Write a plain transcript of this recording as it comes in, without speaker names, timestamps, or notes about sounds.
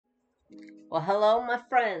Well, hello, my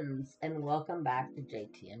friends, and welcome back to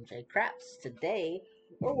JTMJ Crafts. Today,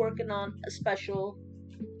 we're working on a special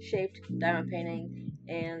shaped diamond painting,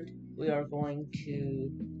 and we are going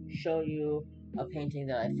to show you a painting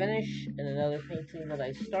that I finished and another painting that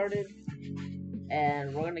I started,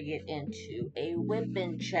 and we're going to get into a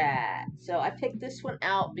Wimpin chat. So, I picked this one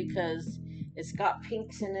out because it's got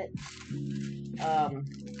pinks in it. Um,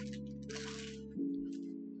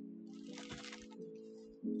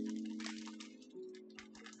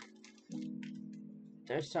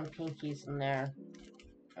 there's some pinkies in there.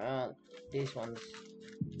 These ones.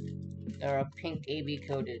 They're a pink AB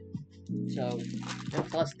coated. So, and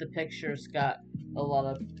plus the picture's got a lot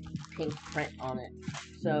of pink print on it.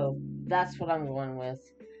 So that's what I'm going with.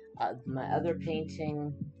 My other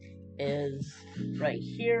painting is right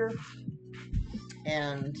here,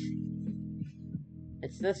 and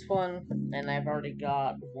it's this one, and I've already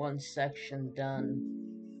got one section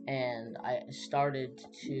done, and I started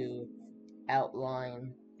to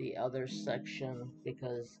outline the other section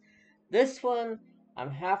because this one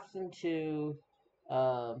I'm having to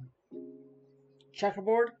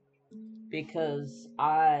checkerboard because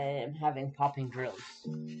I am having popping drills,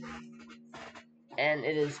 and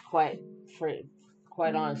it is quite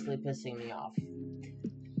honestly pissing me off.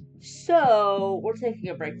 So we're taking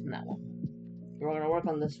a break from that one. We're gonna work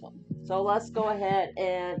on this one. So let's go ahead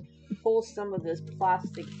and pull some of this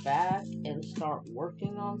plastic back and start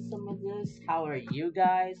working on some of this. How are you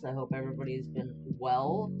guys? I hope everybody's been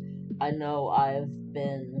well. I know I've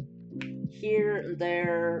been here and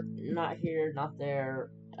there, not here, not there.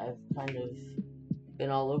 I've kind of been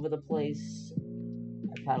all over the place.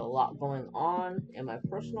 I've had a lot going on in my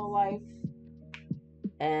personal life,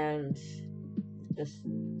 and just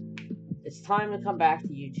it's time to come back to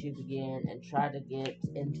YouTube again and try to get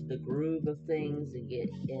into the groove of things and get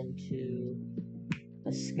into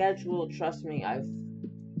a schedule. Trust me, I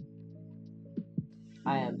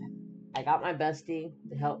got my bestie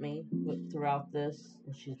to help me throughout this,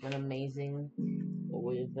 and she's been amazing.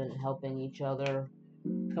 We've been helping each other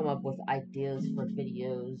come up with ideas for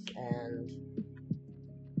videos, and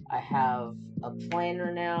I have a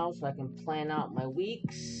planner now so I can plan out my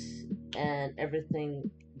weeks and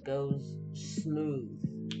everything goes smooth.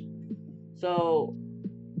 So,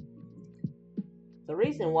 the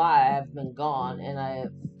reason why I have been gone and I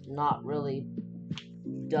have not really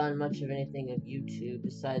done much of anything of YouTube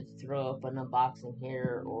besides throw up an unboxing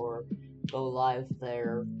here or go live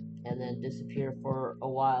there and then disappear for a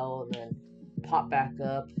while and then pop back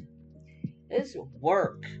up is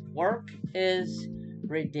work. Work is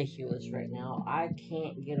ridiculous right now. I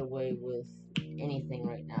can't get away with anything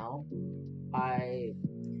right now. I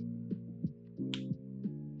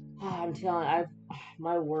I'm telling I've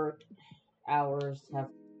my work hours have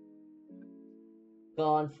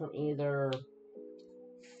gone from either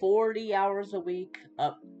 40 hours a week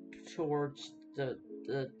up towards the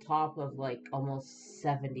top of like almost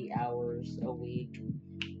 70 hours a week,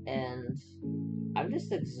 and I'm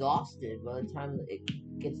just exhausted by the time it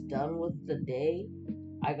gets done with the day.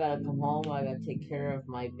 I gotta come home, I gotta take care of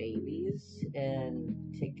my babies and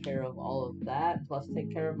take care of all of that, plus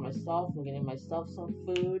take care of myself and getting myself some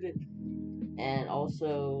food, and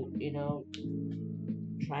also,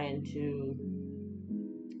 trying to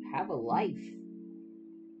have a life,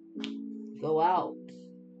 go out,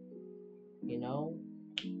 you know,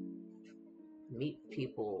 meet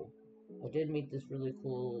people. I did meet this really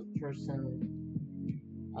cool person.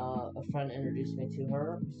 A friend introduced me to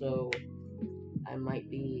her, so I might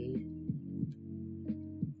be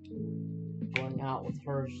going out with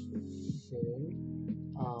her soon.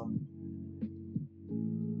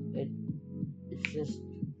 It it's just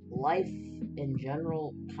life in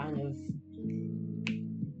general kind of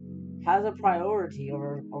has a priority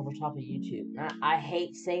over top of YouTube. I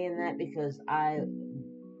hate saying that because I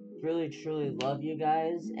really truly love you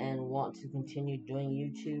guys and want to continue doing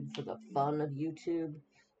YouTube for the fun of YouTube,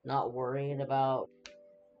 not worrying about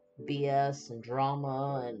BS and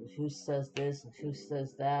drama and who says this and who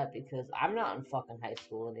says that, because I'm not in fucking high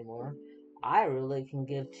school anymore. I really can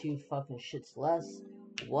give two fucking shits less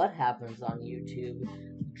what happens on YouTube,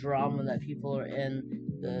 drama that people are in,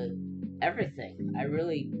 the everything.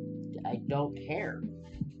 I don't care.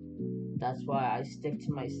 That's why I stick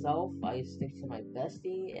to myself. I stick to my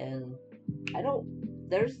bestie, and I don't.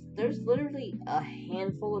 There's literally a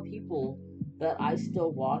handful of people that I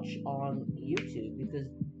still watch on YouTube because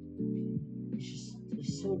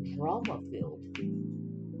it's so drama filled,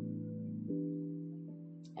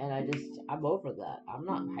 and I'm over that. I'm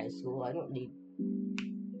not in high school. I don't need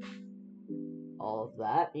all of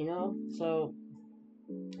that. So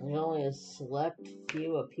There's only a select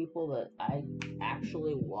few of people that I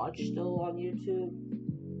actually watch still on YouTube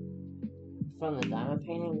from the diamond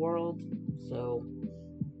painting world. So,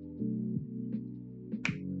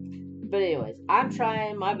 but anyways, I'm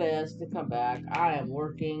trying my best to come back. I am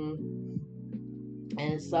working,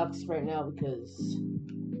 and it sucks right now because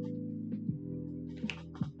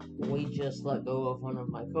we just let go of one of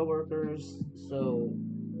my coworkers. So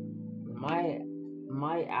my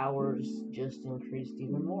hours just increased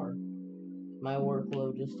even more. My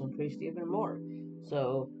workload just increased even more.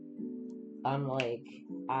 So I'm like,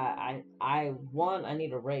 one, I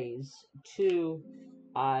need a raise. Two,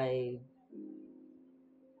 I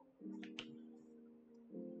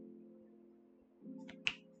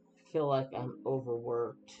feel like I'm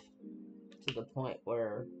overworked to the point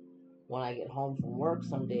where when I get home from work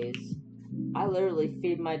some days, I literally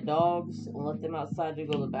feed my dogs and let them outside to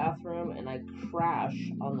go to the bathroom, and I crash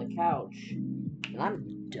on the couch, and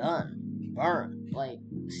I'm done, burnt. Like,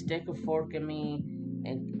 stick a fork in me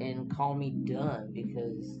and call me done,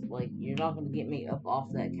 because like you're not gonna get me up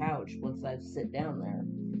off that couch once I sit down there.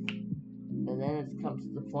 And then it comes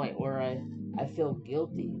to the point where I feel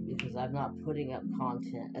guilty because I'm not putting up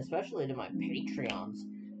content, especially to my Patreons.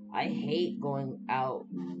 I hate going out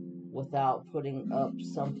without putting up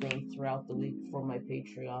something throughout the week for my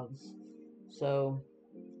Patreons. So,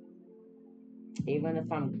 even if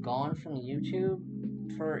I'm gone from YouTube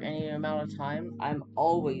for any amount of time, I'm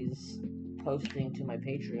always posting to my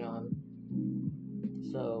Patreon.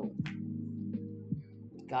 So,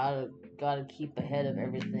 gotta keep ahead of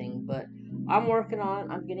everything. But I'm working on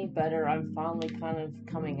it. I'm getting better. I'm finally kind of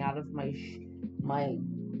coming out of my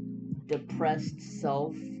depressed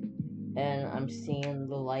self, and I'm seeing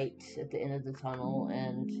the light at the end of the tunnel,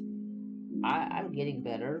 and I'm getting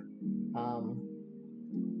better. Um,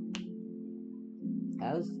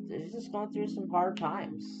 I was just going through some hard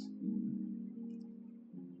times.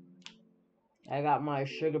 I got my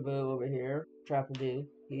sugar boo over here, Trapadoo.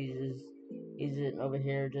 He's sitting over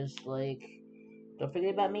here just like, don't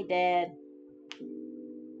forget about me, Dad.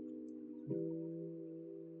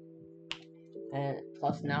 And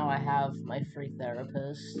plus now I have my free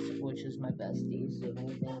therapist, which is my bestie. So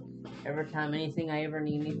every time I ever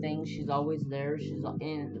need anything, she's always there. She's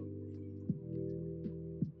in.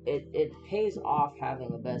 It pays off having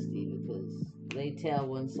a bestie because they tell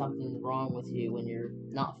when something's wrong with you, when you're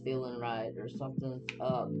not feeling right or something's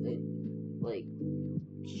up. Like,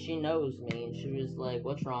 she knows me, and she was like,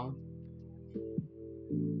 "What's wrong?"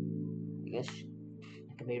 I guess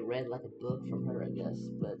I could be read like a book from her, I guess,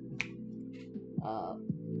 uh,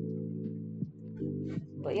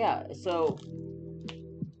 but yeah. So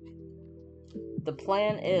the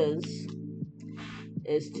plan is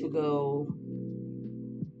to go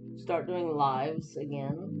start doing lives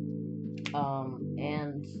again,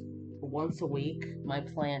 and once a week. My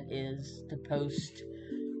plan is to post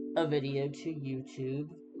a video to YouTube.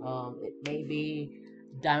 It may be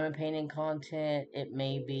diamond painting content, it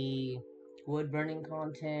may be wood burning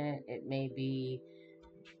content, it may be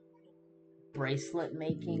bracelet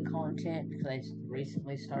making content, because I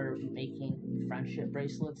recently started making friendship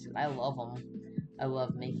bracelets and I love them. I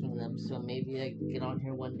love making them, so maybe I get on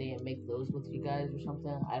here one day and make those with you guys or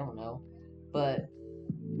something. I don't know, but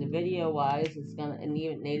the video wise, it's gonna, and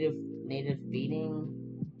even native beading.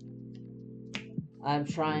 I'm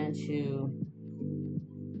trying to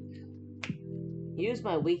use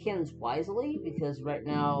my weekends wisely because right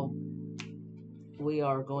now we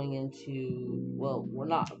are going into, well, we're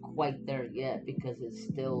not quite there yet because it's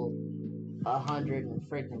still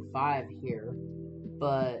 105 here,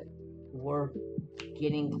 but we're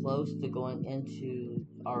getting close to going into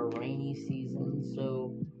our rainy season.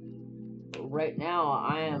 So right now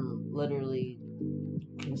I am literally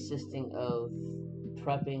consisting of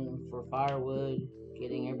prepping for firewood,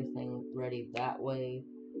 getting everything ready that way.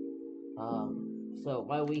 So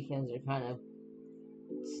my weekends are kind of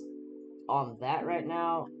on that right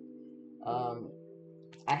now. Um,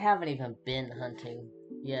 I haven't even been hunting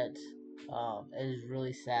yet. It is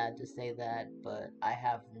really sad to say that, but I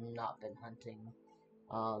have not been hunting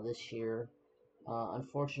this year.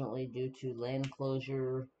 Unfortunately, due to land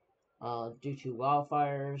closure, due to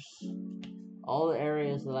wildfires, all the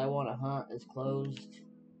areas that I want to hunt is closed.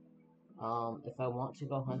 If I want to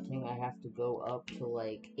go hunting, I have to go up to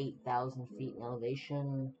like 8,000 feet in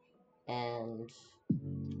elevation, and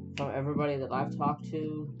from everybody that I've talked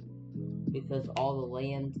to, because all the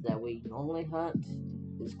land that we normally hunt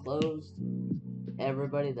is closed,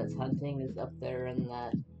 everybody that's hunting is up there in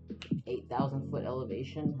that 8,000 foot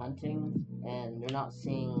elevation hunting, and they're not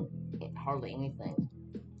seeing hardly anything.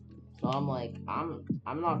 So I'm like, I'm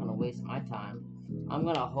not gonna waste my time. I'm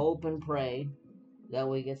gonna hope and pray that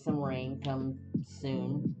we get some rain come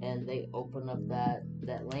soon and they open up that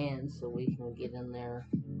land so we can get in there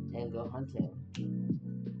and go hunting.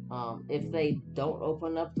 If they don't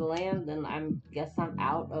open up the land, then guess I'm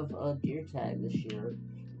out of a deer tag this year,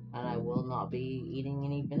 and I will not be eating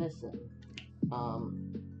any venison.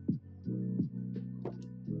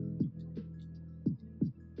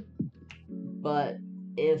 But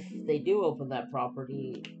if they do open that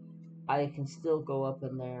property, I can still go up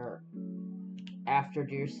in there after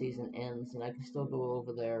deer season ends, and I can still go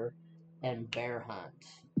over there and bear hunt,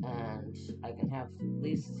 and I can have at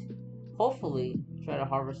least, hopefully, try to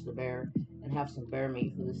harvest a bear and have some bear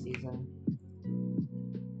meat for the season.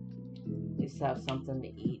 At least have something to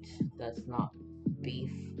eat that's not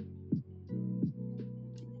beef.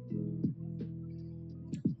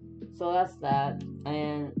 So that's that,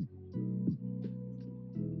 and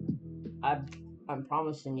I'm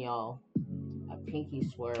promising y'all, I pinky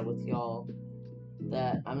swear with y'all,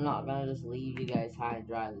 that I'm not gonna just leave you guys high and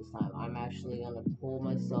dry this time. I'm actually gonna pull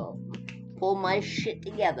my shit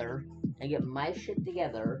together, and get my shit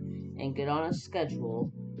together, and get on a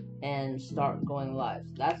schedule, and start going live.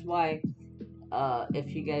 So that's why,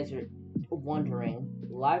 if you guys are wondering,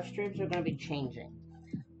 live streams are gonna be changing.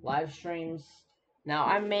 Live streams.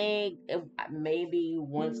 Now, maybe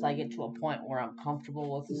once I get to a point where I'm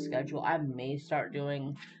comfortable with the schedule, I may start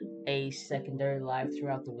doing a secondary live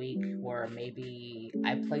throughout the week where maybe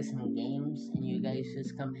I play some games and you guys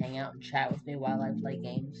just come hang out and chat with me while I play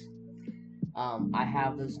games. I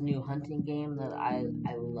have this new hunting game that I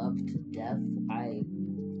love to death. I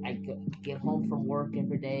get home from work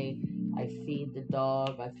every day. I feed the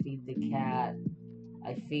dog, I feed the cat,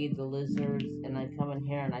 I feed the lizards, and I come in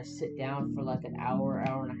here and I sit down for like an hour,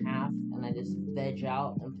 hour and a half, and I just veg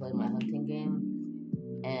out and play my hunting game.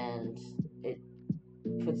 And it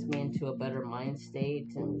puts me into a better mind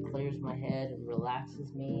state and clears my head and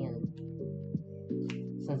relaxes me. And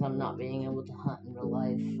since I'm not being able to hunt in real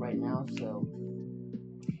life right now,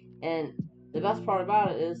 and the best part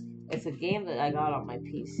about it is it's a game that I got on my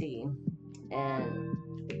PC. And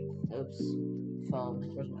oops, phone.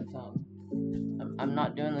 Where's my phone? I'm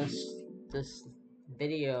not doing this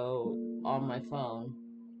video on my phone.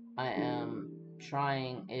 I am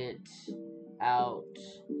trying it out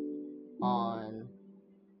on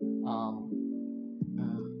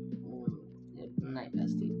night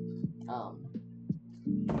bestie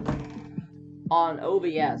on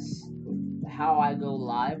OBS. How I go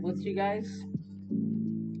live with you guys.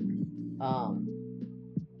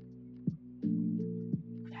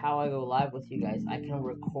 How I go live with you guys, I can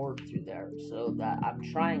record through there, so that I'm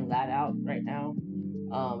trying that out right now.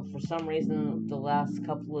 For some reason, the last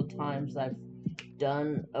couple of times I've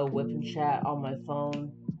done a whip and chat on my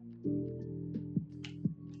phone,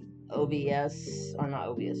 OBS, or not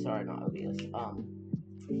OBS, sorry, not OBS,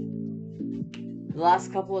 the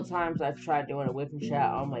last couple of times I've tried doing a whip and chat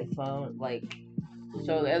on my phone, like,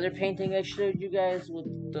 so the other painting I showed you guys with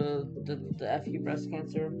the FU breast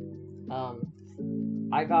cancer,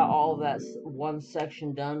 I got all of that one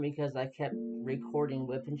section done because I kept recording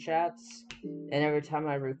whip and chats, and every time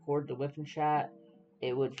I record the whip and chat,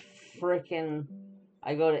 it would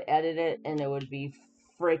I go to edit it, and it would be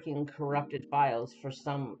freaking corrupted files for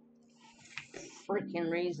some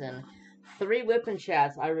freaking reason. 3 whip and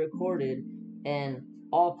chats I recorded, and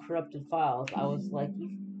all corrupted files. I was like,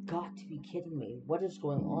 you've got to be kidding me. What is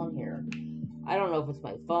going on here? I don't know if it's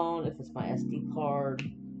my phone, if it's my SD card.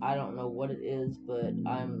 I don't know what it is, but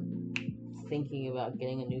I'm thinking about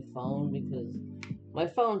getting a new phone because my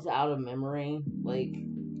phone's out of memory. Like,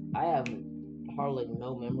 I have hardly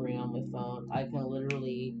no memory on my phone. I can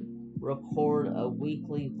literally record a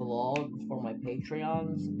weekly vlog for my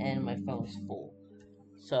Patreons, and my phone's full.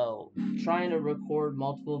 So trying to record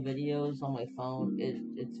multiple videos on my phone,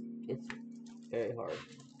 it's very hard.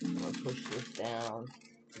 I'm gonna push this down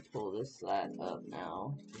and pull this side up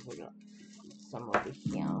now. We got some over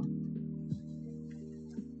here.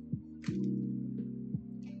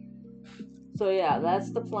 So yeah,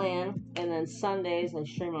 that's the plan. And then Sundays I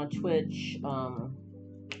stream on Twitch.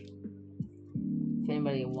 If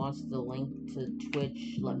anybody wants the link to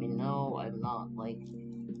Twitch, let me know. I'm not like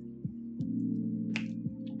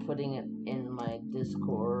putting it in my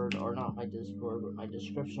Discord, or not my Discord, but my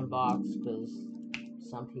description box, because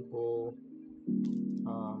some people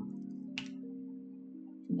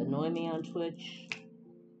annoy me on Twitch.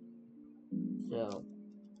 So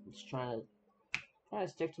I'm just trying to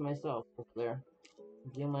stick to myself over there,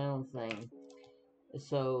 do my own thing.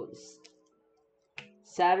 So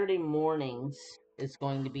Saturday mornings is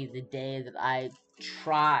going to be the day that I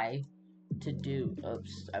try to do.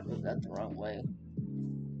 Oops, I moved that the wrong way.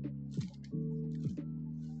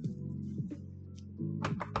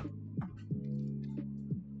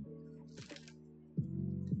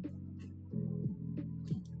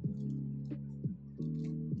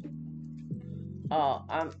 Oh,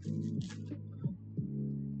 I'm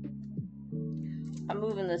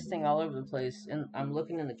moving this thing all over the place, and I'm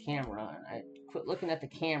looking in the camera. And I quit looking at the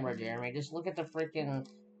camera, Jeremy. Just look at the freaking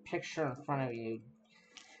picture in front of you.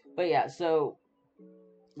 But yeah, so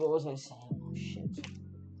what was I saying? Oh shit.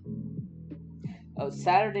 Oh,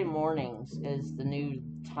 Saturday mornings is the new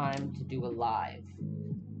time to do a live.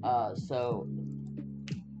 So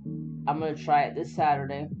I'm gonna try it this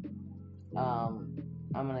Saturday. I'm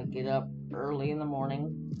gonna get up early in the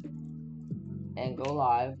morning and go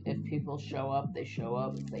live. If people show up, they show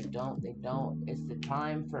up. If they don't, they don't. It's the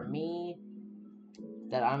time for me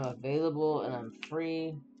that I'm available and I'm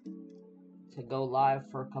free to go live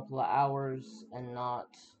for a couple of hours and not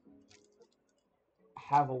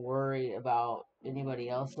have a worry about anybody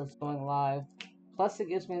else that's going live. Plus, it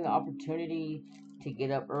gives me the opportunity to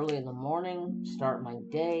get up early in the morning, start my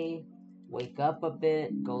day, wake up a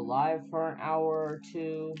bit, go live for an hour or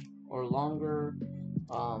two or longer,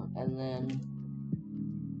 and then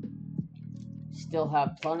still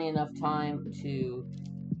have plenty enough time to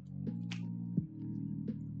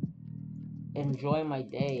enjoy my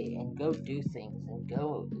day and go do things and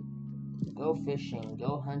go fishing,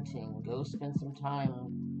 go hunting, go spend some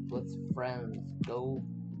time with friends, go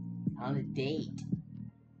on a date.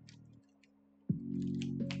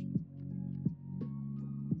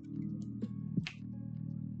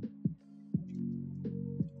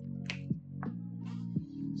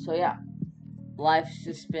 So yeah, life's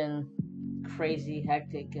just been crazy,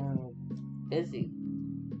 hectic, and busy.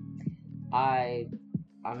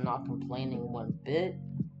 I'm not complaining one bit.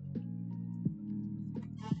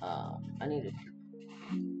 I need to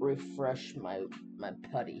refresh my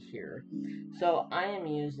putty here. So I am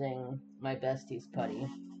using my bestie's putty.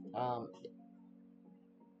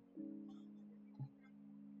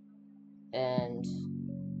 And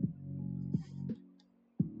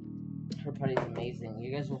her putty's amazing.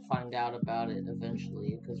 You guys will find out about it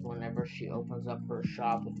eventually, because whenever she opens up her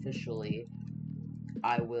shop officially,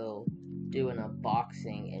 I will do an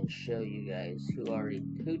unboxing and show you guys who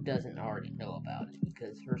doesn't already know about it,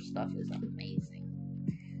 because her stuff is amazing.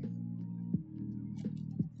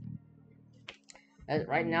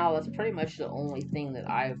 Right now, that's pretty much the only thing that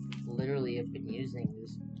I've literally have been using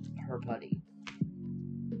is her putty.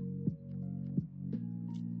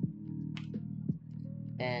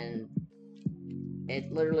 And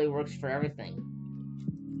it literally works for everything.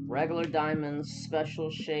 Regular diamonds, special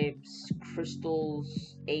shapes,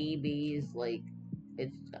 crystals, ABs, like,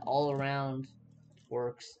 it's all around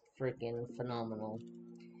works freaking phenomenal.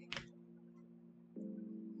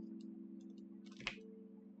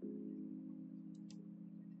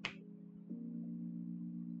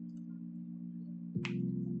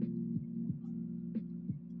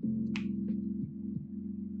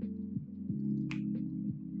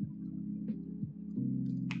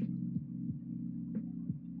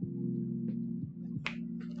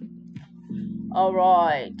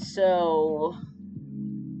 Alright, so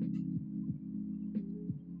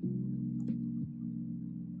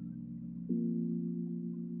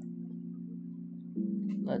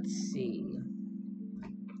let's see.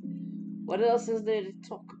 What else is there to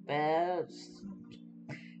talk about?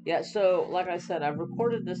 Yeah, so like I said, I've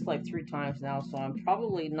recorded this like 3 times now, so I'm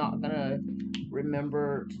probably not gonna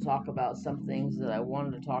remember to talk about some things that I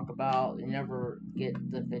wanted to talk about and never get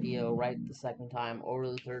the video right the second time, or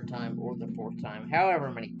the third time, or the fourth time. However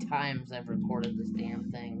many times I've recorded this damn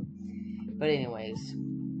thing. But anyways,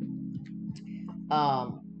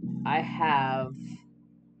 I have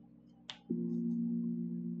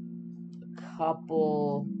a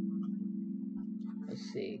couple. Let's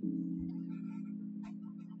see.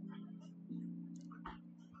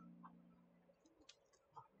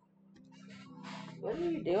 What are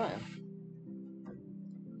you doing?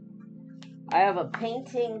 I have a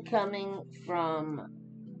painting coming from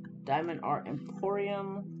Diamond Art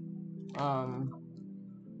Emporium.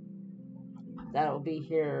 That'll be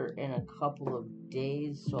here in a couple of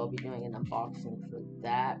days, so I'll be doing an unboxing for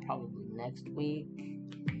that probably next week.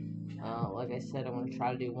 Like I said, I'm going to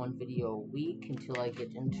try to do 1 video a week until I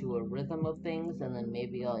get into a rhythm of things, and then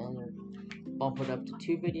maybe I'll either bump it up to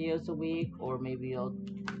 2 videos a week, or maybe I'll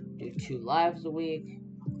do 2 lives a week.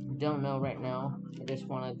 Don't know right now. I just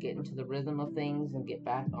want to get into the rhythm of things and get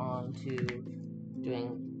back on to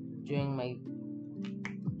doing my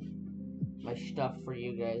stuff for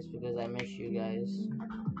you guys, because I miss you guys.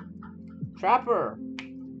 Trapper,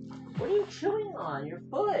 what are you chewing on? Your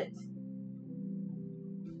foot.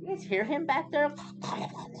 You guys hear him back there?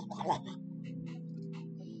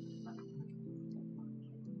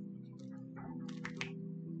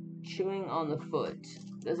 Chewing on the foot.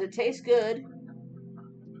 Does it taste good?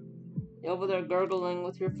 over there gurgling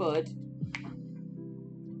with your foot.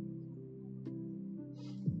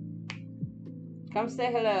 Come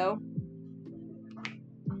say hello.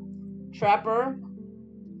 Trapper,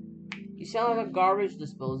 you sound like a garbage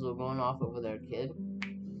disposal going off over there, kid.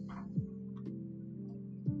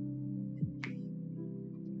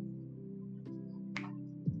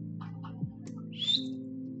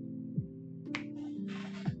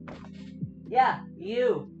 Yeah,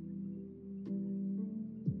 you.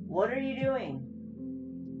 What are you doing?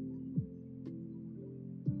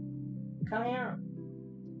 Come here.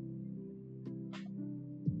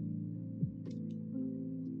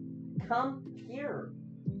 Come here.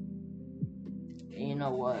 You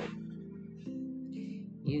know what?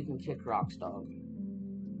 You can kick rocks, dog.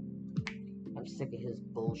 I'm sick of his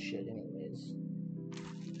bullshit anyways.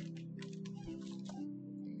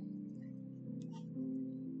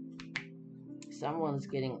 Someone's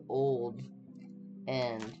getting old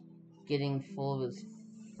and getting full of his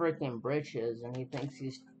freaking britches, and he thinks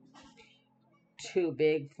he's too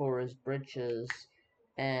big for his britches,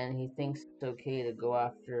 and he thinks it's okay to go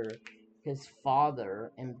after his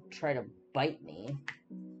father and try to bite me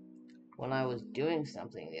when I was doing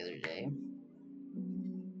something the other day.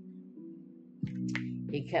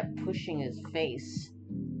 He kept pushing his face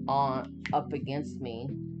up against me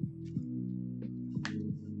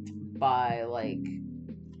by like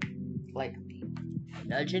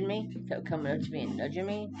nudging me, kept coming up to me and nudging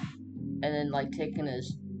me, and then like taking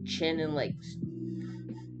his chin and like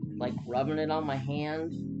rubbing it on my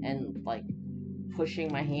hand and like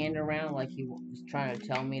pushing my hand around like he was trying to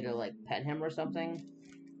tell me to like pet him or something.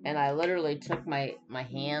 And I literally took my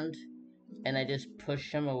hand and I just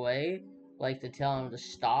pushed him away, like to tell him to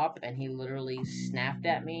stop, and he literally snapped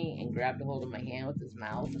at me and grabbed a hold of my hand with his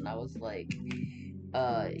mouth, and I was like,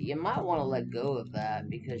 you might want to let go of that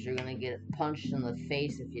because you're gonna get punched in the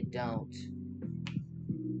face if you don't.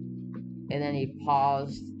 And then he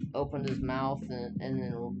paused, opened his mouth, and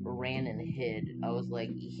then ran and hid. I was like,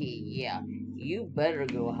 yeah, you better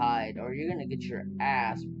go hide or you're gonna get your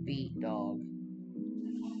ass beat, dog.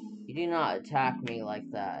 You do not attack me like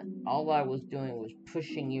that. All I was doing was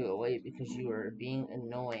pushing you away because you were being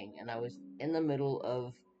annoying, and I was in the middle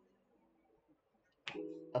of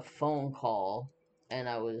a phone call, and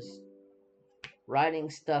I was writing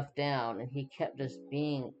stuff down, and he kept just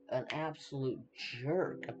being an absolute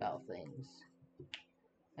jerk about things.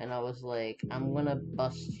 And I was like, I'm gonna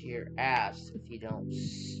bust your ass if you don't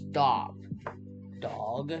stop,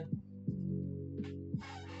 dog.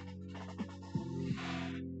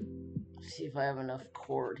 See if I have enough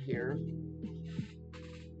cord here.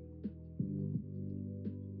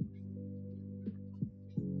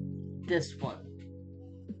 This one.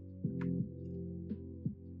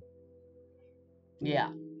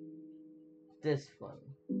 Yeah. This one.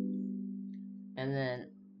 And then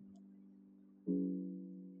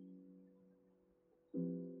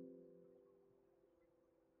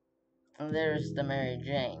and there's the Mary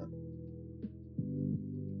Jane.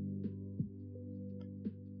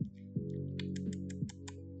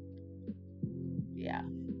 Yeah.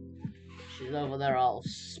 She's over there all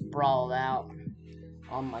sprawled out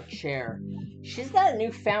on my chair. She's got a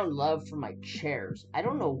newfound love for my chairs. I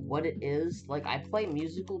don't know what it is. Like, I play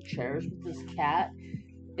musical chairs with this cat.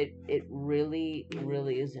 It really,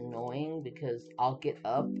 really is annoying because I'll get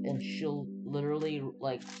up and she'll literally,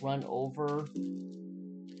 like, run over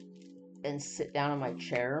and sit down in my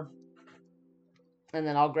chair. And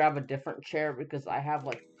then I'll grab a different chair because I have,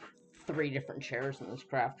 like, 3 different chairs in this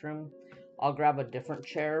craft room. I'll grab a different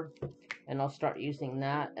chair and I'll start using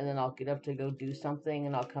that, and then I'll get up to go do something,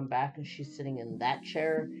 and I'll come back and she's sitting in that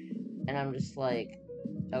chair, and I'm just like,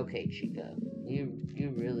 okay, Chica, you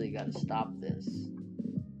really gotta stop this.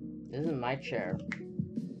 This is my chair.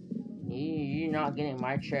 You're not getting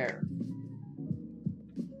my chair.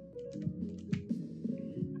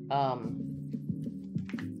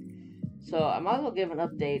 So I might as well give an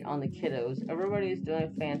update on the kiddos. Everybody's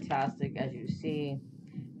doing fantastic, as you see.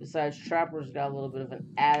 Besides, Trapper's got a little bit of an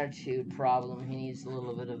attitude problem. He needs a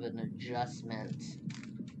little bit of an adjustment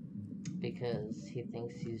because he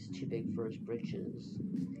thinks he's too big for his britches.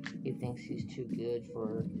 He thinks he's too good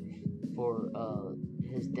for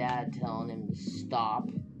his dad telling him to stop.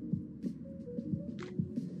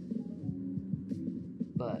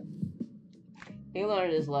 But he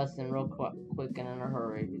learned his lesson real quick and in a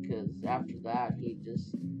hurry, because after that he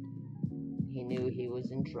knew he was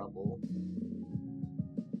in trouble.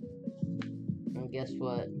 And guess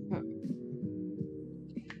what?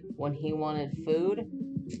 When he wanted food,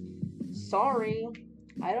 sorry,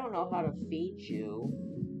 I don't know how to feed you.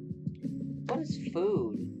 What is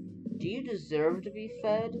food? Do you deserve to be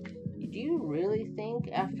fed? do you really think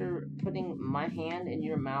after putting my hand in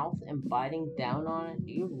your mouth and biting down on it,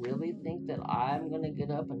 do you really think that I'm gonna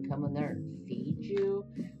get up and come in there and feed you?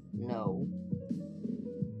 No.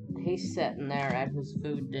 He's sitting there at his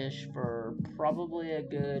food dish for probably a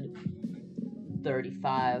good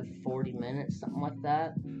 35, 40 minutes, something like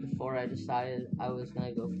that, before I decided I was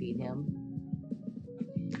gonna go feed him.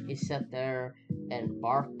 He sat there and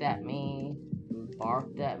barked at me, and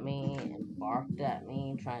barked at me, and barked at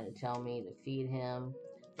me, trying to tell me to feed him.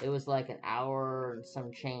 It was like an hour and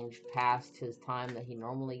some change past his time that he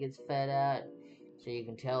normally gets fed at. So you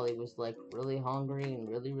can tell he was like really hungry and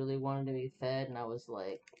really, really wanted to be fed. And I was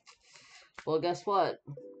like, well, guess what?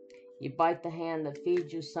 You bite the hand that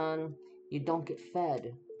feeds you, son, you don't get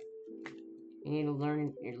fed. You need to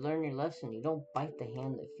learn your lesson. You don't bite the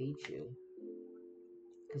hand that feeds you.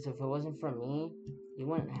 Because if it wasn't for me, you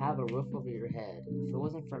wouldn't have a roof over your head. If it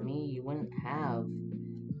wasn't for me, you wouldn't have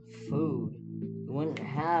food. You wouldn't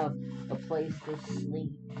have a place to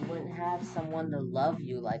sleep. You wouldn't have someone to love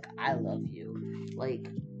you like I love you. Like,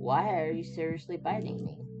 why are you seriously biting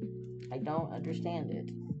me? I don't understand it.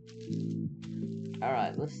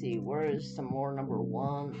 Alright, let's see. Where is some more number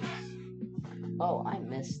ones? Oh, I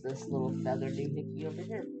missed this little feather doohickey over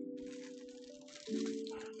here.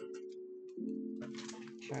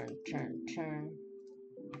 Turn.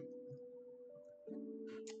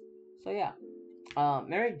 So yeah,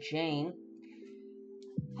 Mary Jane.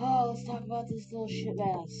 Oh, let's talk about this little shit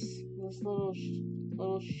ass. This little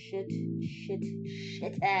shit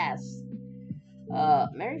ass.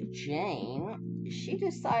 Mary Jane. She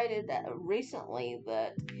decided that recently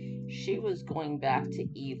that she was going back to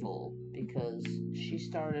evil because she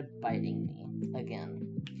started biting me again.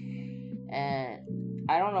 And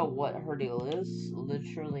I don't know what her deal is.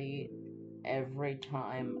 Literally, every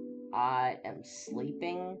time I am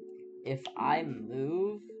sleeping, if I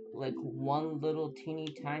move like one little teeny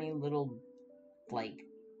tiny little, like,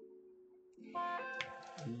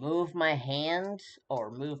 move my hand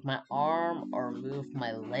or move my arm or move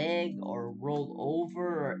my leg or roll over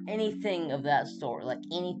or anything of that sort, like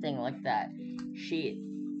anything like that, she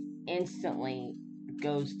instantly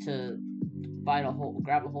goes to grab a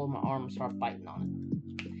hold of my arm and start biting on it.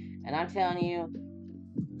 And I'm telling you,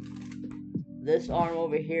 this arm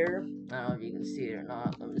over here, I don't know if you can see it or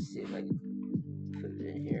not. Let me see if I can put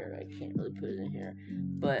it in here. I can't really put it in here.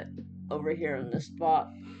 But over here in this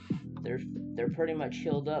spot, they're pretty much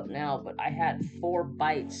healed up now. But I had 4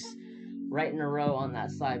 bites right in a row on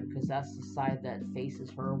that side because that's the side that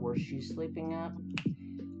faces her where she's sleeping at.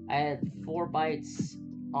 I had 4 bites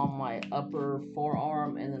on my upper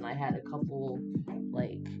forearm, and then I had a couple,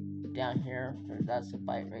 like, down here. That's a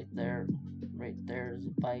bite right there. Right there is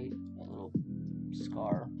a bite, a little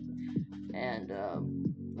scar, and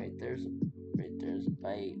right there's a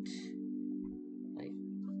bite. Like,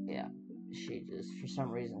 yeah, she just, for some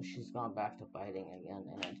reason, she's gone back to biting again,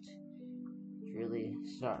 and it's really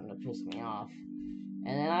starting to piss me off.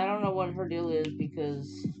 And then I don't know what her deal is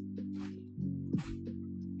because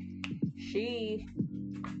she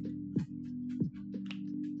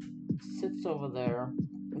sits over there.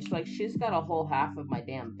 It's like she's got a whole half of my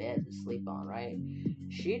damn bed to sleep on, right?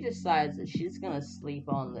 She decides that she's gonna sleep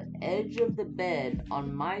on the edge of the bed,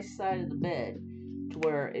 on my side of the bed, to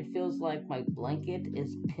where it feels like my blanket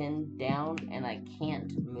is pinned down and I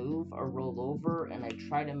can't move or roll over, and I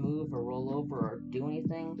try to move or roll over or do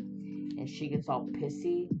anything, and she gets all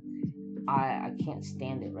pissy. I can't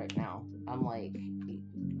stand it right now. I'm like,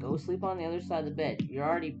 go sleep on the other side of the bed. You're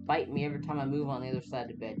already biting me every time I move on the other side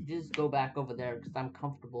of the bed. You just go back over there because I'm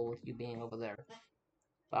comfortable with you being over there.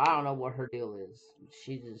 But I don't know what her deal is.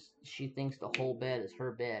 She thinks the whole bed is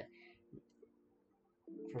her bed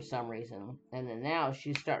for some reason. And then now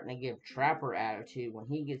she's starting to give Trapper attitude when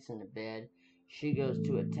he gets into bed. She goes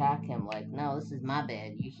to attack him like, no, this is my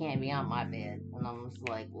bed. You can't be on my bed. And I'm just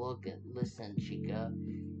like, listen, Chica.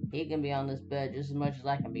 He can be on this bed just as much as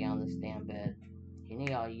I can be on this damn bed. And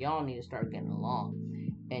y'all need to start getting along.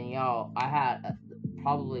 And y'all, I had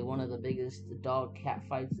probably one of the biggest dog-cat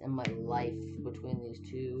fights in my life between these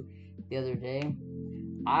two the other day.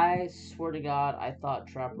 I swear to God, I thought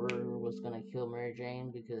Trapper was gonna kill Mary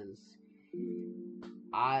Jane because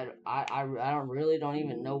I don't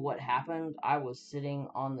even know what happened. I was sitting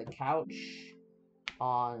on the couch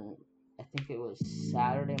on, I think it was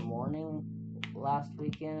Saturday morning last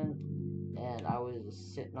weekend, and I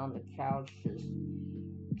was sitting on the couch just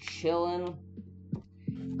chilling,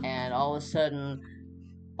 and all of a sudden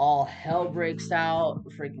all hell breaks out,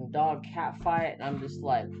 freaking dog cat fight, and I'm just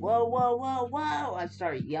like, whoa. I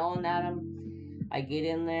start yelling at him. I get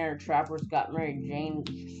in there, Trapper's got Mary Jane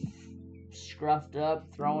scruffed up,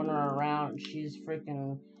 throwing her around, and she's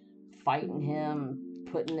freaking fighting him,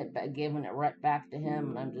 putting it back, giving it right back to him,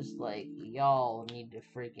 and I'm just like, y'all need to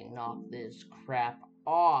freaking knock this crap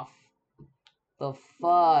off. The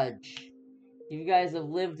fudge. You guys have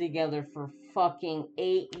lived together for fucking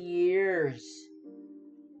 8 years.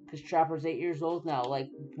 Because Trapper's 8 years old now. Like,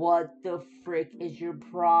 what the frick is your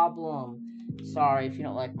problem? Sorry, if you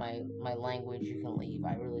don't like my language, you can leave.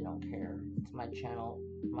 I really don't care. It's my channel,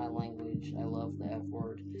 my language. I love the F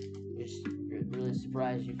word. Just really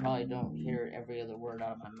surprised you probably don't hear every other word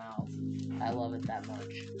out of my mouth. I love it that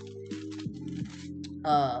much.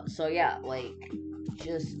 So yeah, like,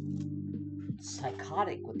 just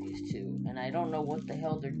psychotic with these two. And I don't know what the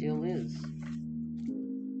hell their deal is.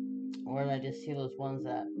 Or did I just see those ones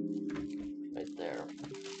that right there?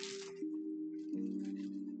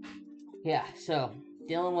 Yeah, so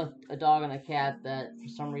dealing with a dog and a cat that for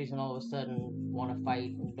some reason all of a sudden want to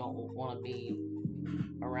fight and don't want to be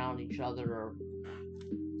around each other or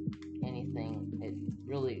anything. It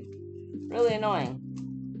really, really annoying.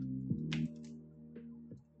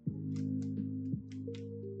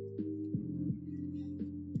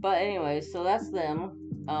 But anyway, so that's them.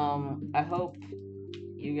 I hope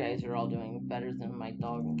you guys are all doing better than my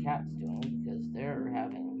dog and cat's doing, because they're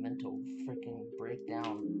having mental freaking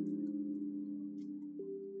breakdown.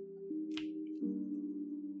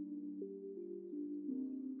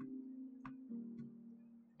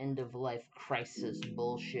 End of life crisis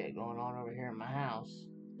bullshit going on over here in my house.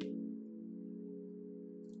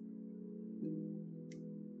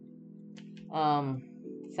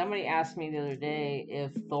 Somebody asked me the other day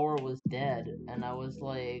if Thor was dead, and I was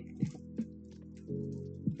like,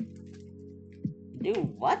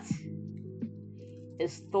 dude, what?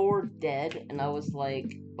 Is Thor dead? And I was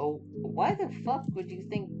like, oh, why the fuck would you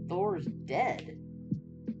think Thor's dead?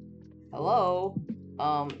 Hello?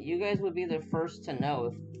 You guys would be the first to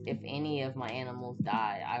know if any of my animals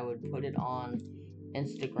die. I would put it on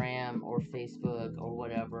Instagram or Facebook or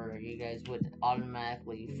whatever. You guys would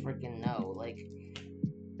automatically freaking know. Like,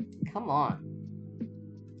 come on.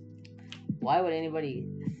 Why would anybody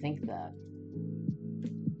think that?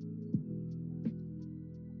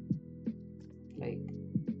 Like,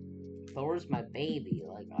 Thor's my baby.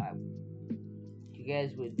 Like, I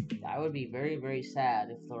would be very, very sad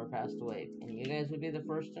if Thor passed away, and you guys would be the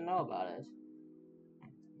first to know about it.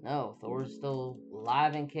 No, Thor's still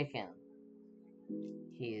alive and kicking.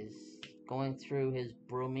 He's going through his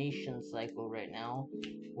bromation cycle right now,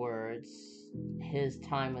 where it's his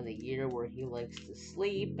time of the year where he likes to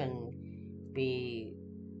sleep and be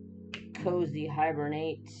cozy,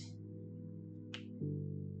 hibernate.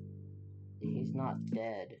 He's not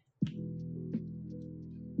dead.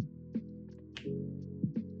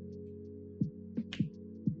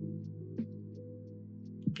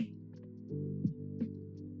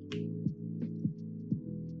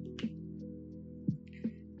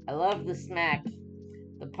 I love the smack,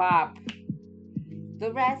 the pop,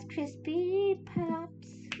 the Rice Krispie Pops.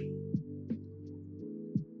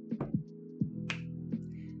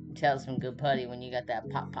 Tell some good putty when you got that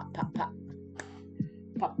pop, pop, pop, pop.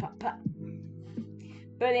 Pop, pop, pop.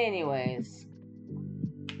 But anyways,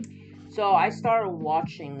 so I started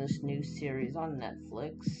watching this new series on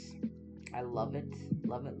Netflix. I love it.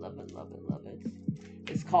 Love it, love it, love it, love it.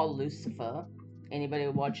 It's called Lucifer. Anybody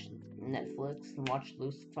watch Netflix and watch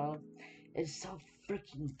Lucifer? It's so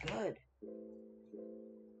freaking good.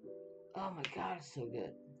 Oh my god, it's so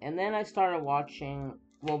good. And then I started watching,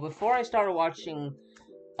 well, before I started watching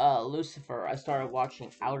Lucifer, I started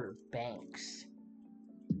watching Outer Banks.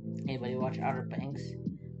 Anybody watch Outer Banks?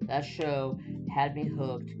 That show had me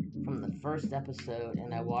hooked from the first episode,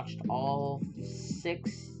 and I watched all 3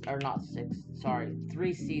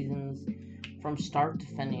 seasons from start to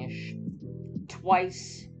finish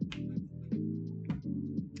twice.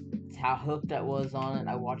 That's how hooked I was on it.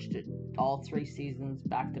 I watched it all 3 seasons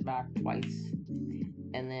back to back twice.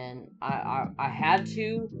 And then I had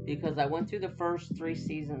to, because I went through the first 3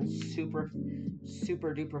 seasons super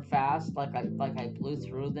duper fast. Like I blew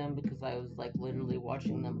through them, because I was like literally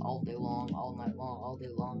watching them all day long, all night long, all day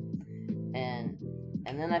long. And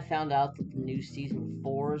then I found out that the new season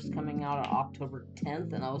 4 is coming out on October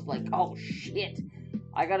 10th, and I was like, oh shit,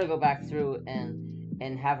 I gotta go back through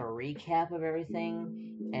and have a recap of everything,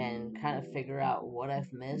 and kind of figure out what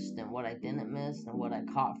I've missed and what I didn't miss and what I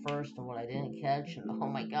caught first and what I didn't catch. And oh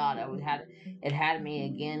my god, it had me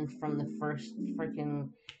again from the first freaking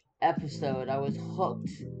episode. I was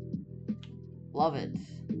hooked. Love it.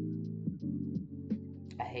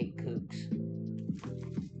 I hate kooks.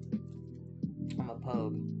 I'm a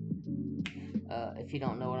pogue. If you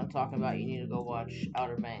don't know what I'm talking about, you need to go watch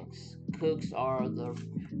Outer Banks. cooks are the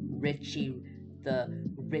rich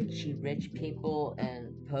people,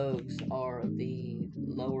 and Pogues are the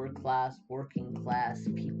lower class, working class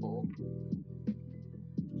people.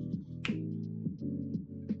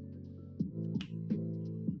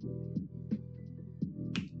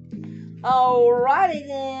 Alrighty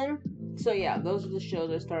then. So yeah, those are the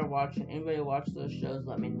shows I started watching. Anybody watch those shows,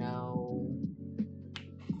 let me know.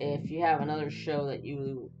 If you have another show that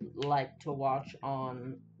you like to watch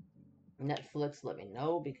on Netflix, let me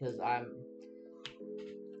know, because I'm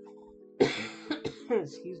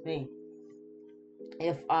excuse me.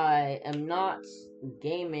 If I am not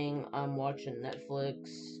gaming, I'm watching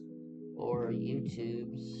Netflix or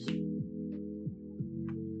YouTube's,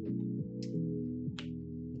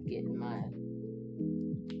 getting my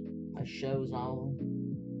shows on.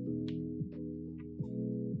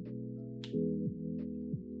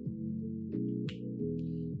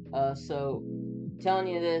 So telling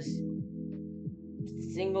you this,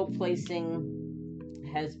 single placing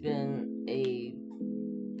has been a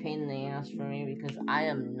pain in the ass for me, because I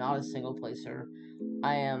am not a single placer.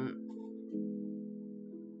 I am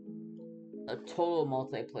a total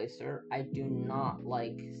multi-placer. I do not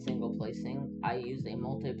like single placing. I use a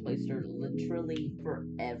multi-placer literally for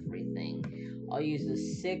everything. I'll use a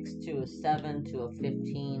 6 to a 7 to a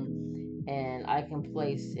 15, and I can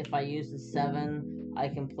place, if I use the 7, I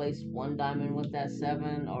can place 1 diamond with that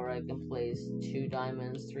 7, or I can place 2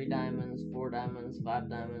 diamonds, 3 diamonds, 4 diamonds, 5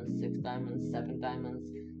 diamonds, 6 diamonds, 7 diamonds.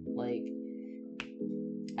 Like,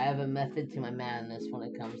 I have a method to my madness when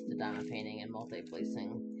it comes to diamond painting and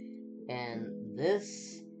multi-placing. And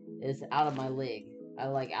this is out of my league.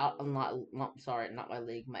 I'm not my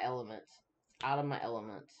league, my element. Out of my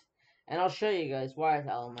element. And I'll show you guys why it's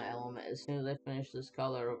out of my element as soon as I finish this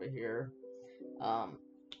color over here.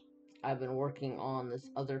 I've been working on this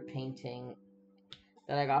other painting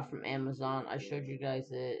that I got from Amazon. I showed you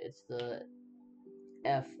guys it. It's the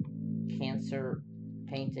F Cancer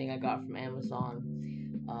painting I got from Amazon.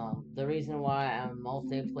 The reason why I'm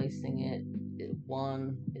multi-placing it,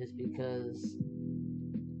 one is because,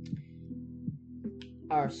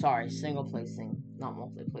 single placing, not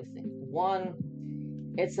multi-placing. One,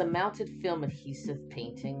 it's a mounted film adhesive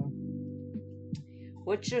painting,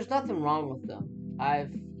 which there's nothing wrong with them.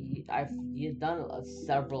 I've done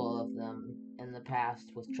several of them in the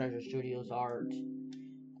past with Treasure Studios art,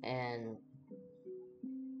 and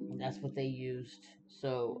that's what they used.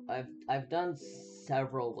 So I've done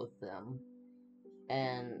several with them,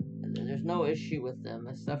 and there's no issue with them,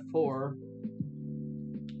 except for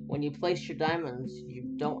when you place your diamonds, you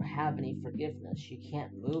don't have any forgiveness. You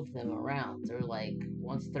can't move them around. They're like,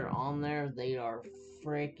 once they're on there, they are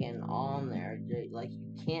freaking on there. Like,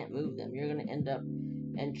 you can't move them. You're going to end up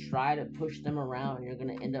and try to push them around, and you're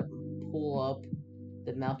going to end up pull up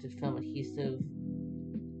the melted film adhesive,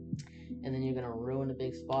 and then you're going to ruin a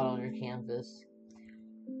big spot on your canvas.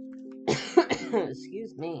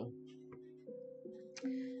 Excuse me.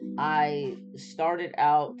 I started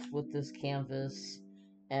out with this canvas,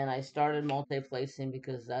 and I started multi-placing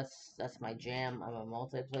because that's my jam. I'm a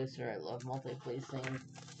multi-placer. I love multi-placing.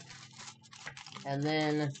 And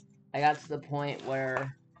then I got to the point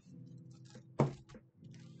where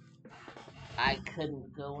I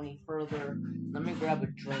couldn't go any further. Let me grab a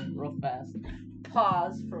drink real fast.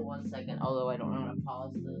 Pause for 1 second, although I don't know how to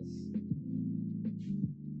pause this.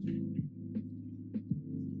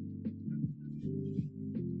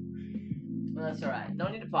 Well, that's alright.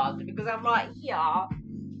 Don't need to pause it because I'm right here. I'm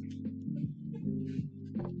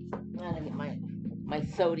gonna get my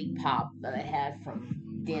sody pop that I had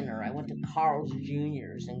from dinner. I went to Carl's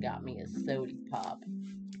Jr.'s and got me a sody pop.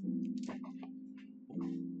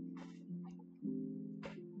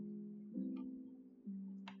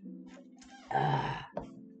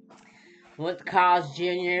 Went to Carl's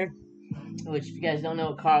Jr., which, if you guys don't know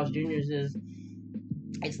what Carl's Jr.'s is,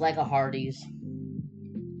 it's like a Hardee's.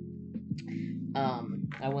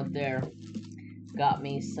 I went there, got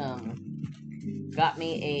me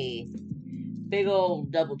a big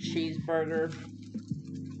old double cheeseburger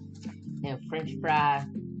and French fry.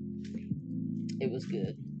 It was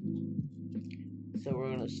good. So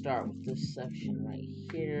we're gonna start with this section right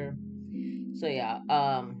here. So yeah,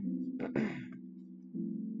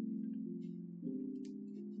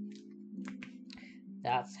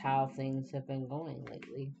 that's how things have been going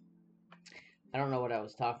lately. I don't know what I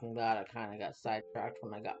was talking about. I kind of got sidetracked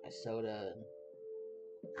when I got my soda. And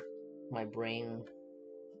my brain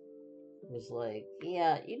was like,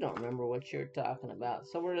 yeah, you don't remember what you're talking about.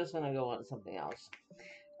 So we're just going to go on to something else.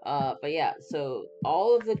 But yeah, so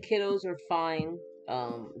all of the kiddos are fine.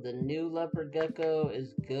 The new leopard gecko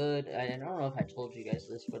is good. I don't know if I told you guys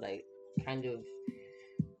this, but kind of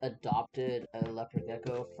adopted a leopard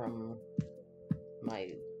gecko from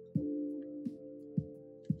my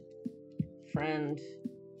friend,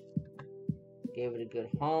 gave it a good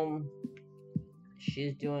home.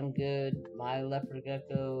 She's doing good. My leopard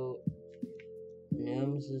gecko,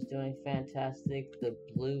 Nooms, is doing fantastic. The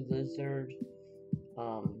blue lizard,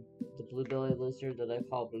 the blue belly lizard that I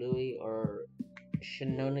call Bluey, or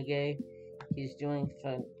Shinonage, he's doing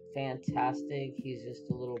fantastic. He's just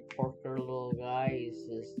a little porker little guy. He's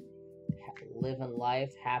just living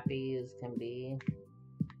life, happy as can be.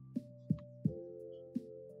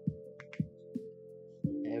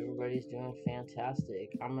 Everybody's doing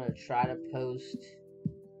fantastic. I'm gonna try to post.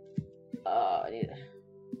 I need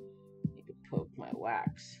to poke my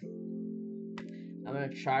wax. I'm gonna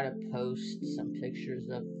try to post some pictures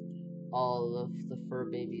of all of the fur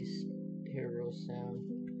babies here real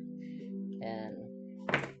soon, and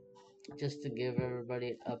just to give everybody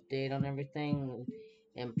an update on everything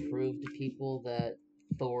and prove to people that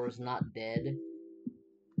Thor's not dead.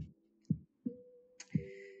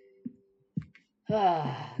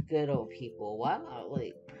 Good old people. Wow,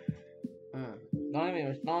 wait.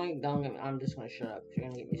 Don't get me. I'm just gonna shut up. If you're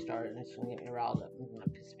gonna get me started, it's gonna get me riled up. It's gonna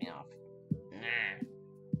piss me off. Nah.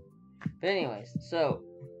 But anyways, so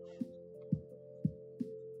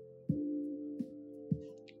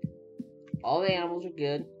all the animals are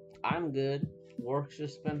good. I'm good. Work's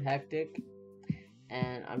just been hectic,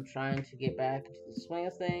 and I'm trying to get back into the swing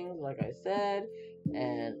of things, like I said,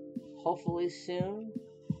 and hopefully soon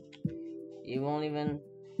you won't even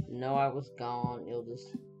know I was gone. You'll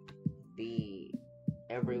just be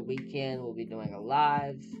every weekend. We'll be doing a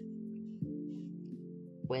live.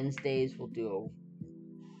 Wednesdays we'll do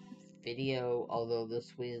a video, although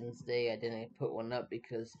this Wednesday I didn't put one up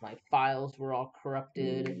because my files were all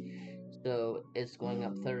corrupted, so it's going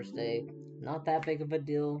up Thursday. Not that big of a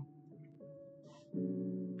deal.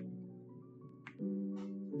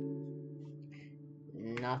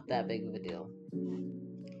 Not that big of a deal.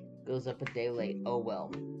 Goes up a day late. Oh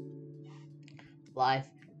well. Life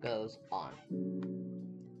goes on.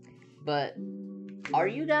 But are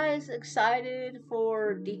you guys excited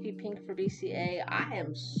for DP Pink for VCA? I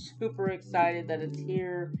am super excited that it's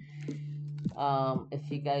here.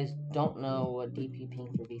 If you guys don't know what DP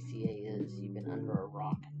Pink for VCA is, you've been under a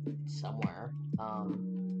rock somewhere.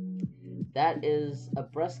 That is a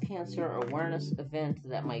breast cancer awareness event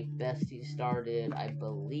that my bestie started, I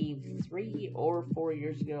believe, 3 or 4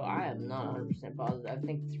 years ago. I am not 100% positive. I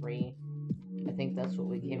think 3. I think that's what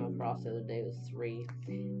we came across the other day, was 3.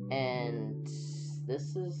 And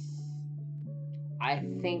this is, I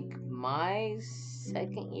think, my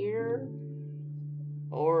 2nd year,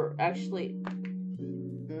 or actually,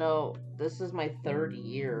 no, this is my 3rd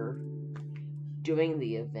year doing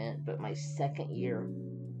the event, but my 2nd year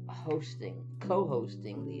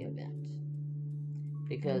co-hosting the event,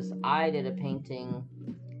 because I did a painting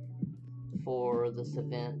for this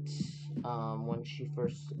event when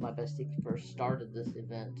my bestie first started this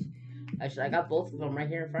event. Actually, I got both of them right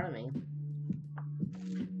here in front of me.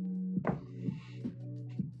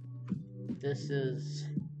 This is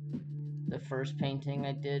the first painting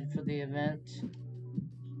I did for the event,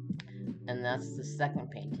 and that's the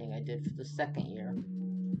 2nd painting I did for the 2nd year.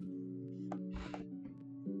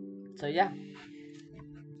 So yeah,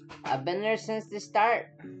 I've been there since the start,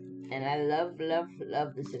 and I love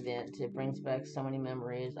this event. It brings back so many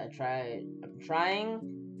memories. I'm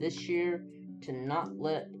trying this year to not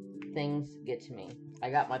let things get to me. I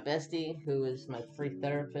got my bestie, who is my free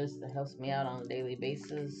therapist that helps me out on a daily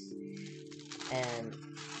basis, and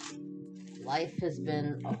life has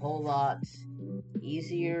been a whole lot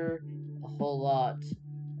easier, a whole lot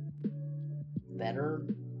better.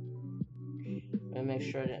 Let me make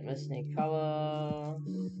sure I didn't miss any colors.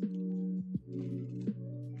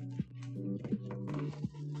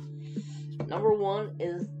 Number 1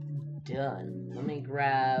 is done. Let me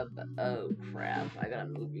grab, oh crap, I gotta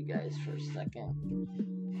move you guys for a second.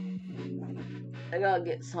 I gotta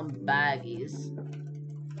get some baggies.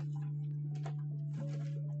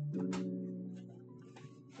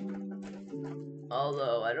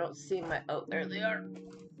 Although, I don't see my, oh, there they are.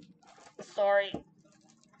 Sorry.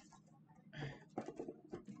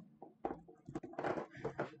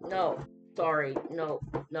 No, sorry, no,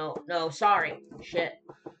 sorry, shit.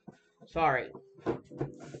 Sorry.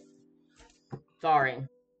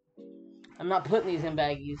 I'm not putting these in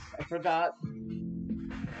baggies. I forgot.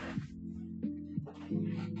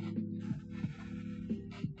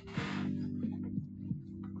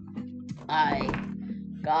 I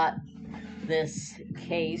got this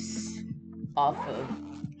case off of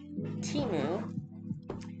Temu,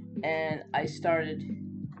 and I started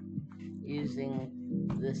using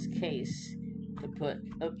this case to put,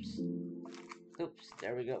 oops,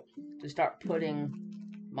 there we go, to start putting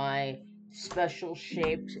my special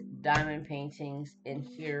shaped diamond paintings in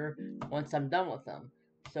here once I'm done with them.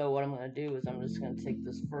 So what I'm going to do is I'm just going to take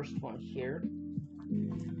this first one here.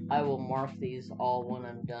 I will mark these all when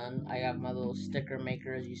I'm done. I have my little sticker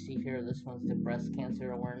maker, as you see here. This one's the breast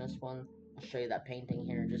cancer awareness one. I'll show you that painting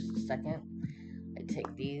here in just a second. I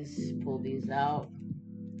take these, pull these out.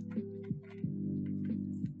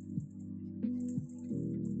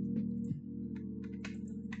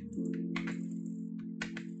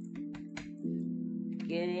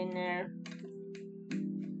 Get in there.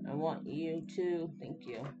 I want you to. Thank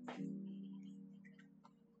you.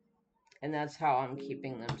 And that's how I'm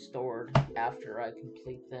keeping them stored after I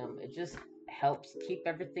complete them. It just helps keep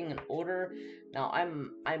everything in order. Now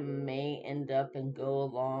I may end up and go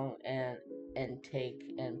along and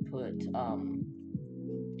take and put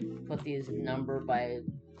these number by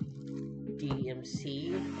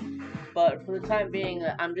DMC, but for the time being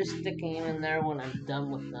I'm just sticking them in there when I'm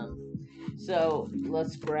done with them. So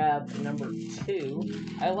let's grab number 2.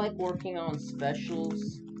 I like working on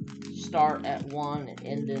specials. Start at 1 and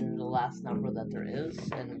end in the last number that there is,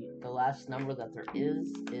 and the last number that there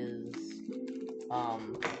is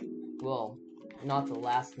well, not the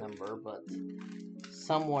last number, but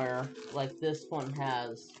somewhere, like this one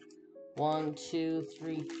has 1, 2,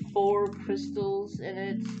 3, 4 crystals in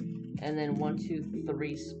it, and then 1, 2,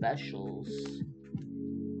 3 specials.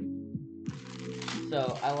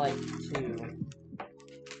 So I like to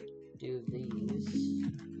do these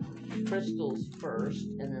crystals first,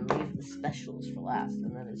 and then leave the specials for last,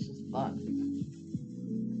 and then it's just fun.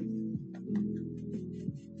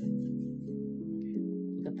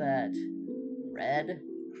 Look at that red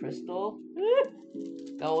crystal.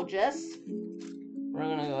 Gorgeous. We're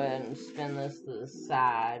gonna go ahead and spin this to the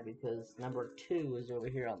side because number 2 is over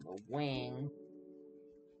here on the wing.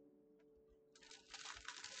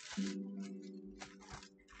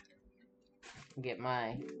 Get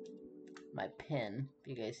my pen. If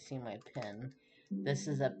you guys see my pen, this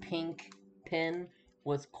is a pink pen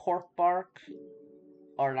with cork bark,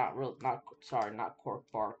 or not cork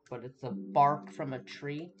bark, but it's a bark from a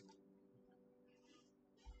tree.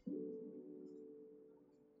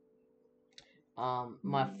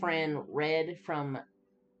 My friend Red from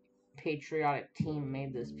Patriotic Team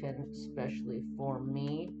made this pen especially for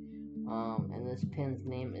me. And this pen's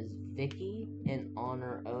name is Vicky, in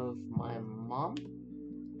honor of my mom.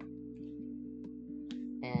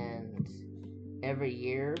 And every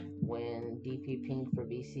year when DP Pink for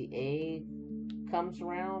BCA comes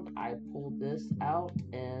around, I pull this out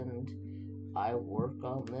and I work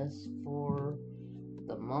on this for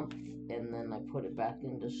the month, and then I put it back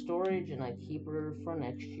into storage and I keep her for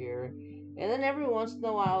next year. And then every once in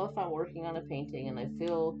a while, if I'm working on a painting and I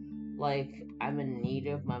feel like I'm in need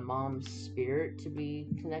of my mom's spirit to be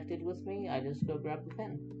connected with me, I just go grab the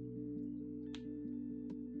pen.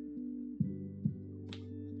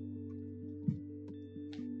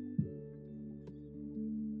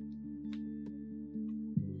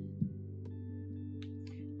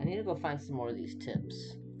 I need to go find some more of these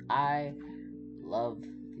tips. I love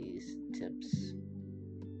these tips.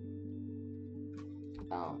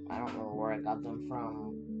 I don't know where I got them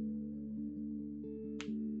from.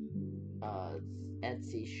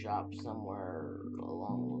 Etsy shop somewhere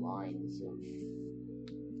along the lines of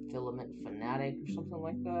Filament Fanatic or something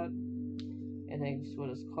like that. I think that's what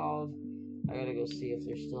it's called. I gotta go see if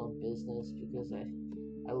they're still in business because I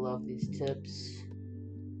love these tips.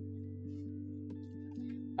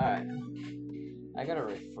 Alright, I gotta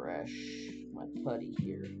refresh my putty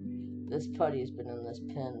here. This putty has been in this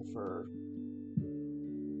pen for,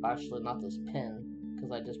 actually not this pen,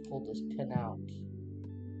 because I just pulled this pen out.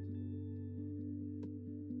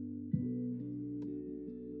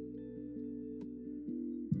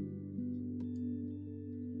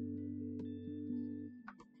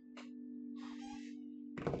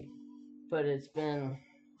 But it's been,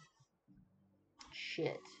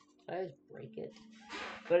 shit, did I just break it?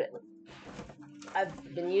 But I've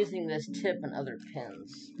been using this tip and other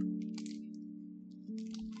pens.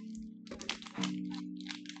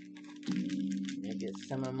 Let me get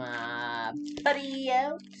some of my putty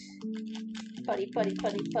out. Putty, putty,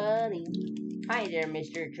 putty, putty. Hi there,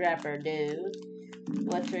 Mr. Trapper Dude.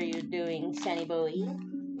 What are you doing, Sunny Boy?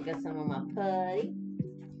 Got some of my putty.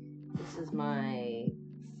 This is my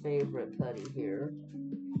favorite putty here.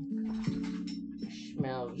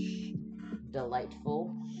 Smells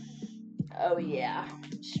delightful. Oh yeah,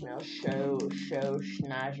 smells so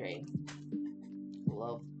snazzy.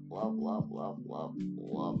 Love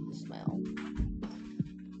the smell.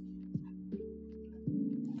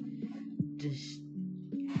 just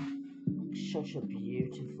such a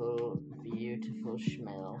beautiful, beautiful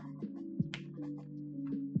smell.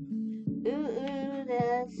 Ooh,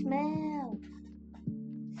 that smell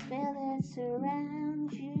that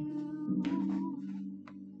surrounds you.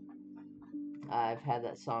 I've had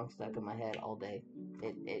that song stuck in my head all day.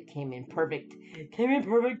 It came in perfect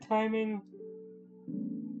timing.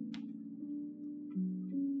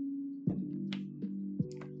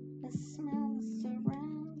 The smell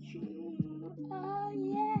surrounds you. Oh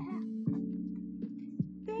yeah.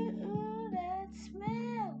 Ooh, that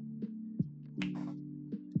smell.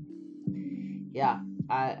 Yeah,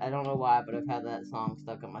 I don't know why, but I've had that song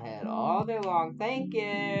stuck in my head all day long. Thank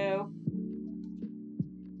you.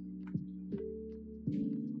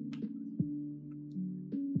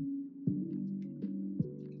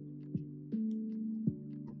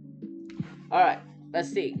 Alright,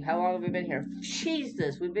 let's see. How long have we been here?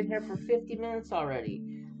 Jesus, we've been here for 50 minutes already.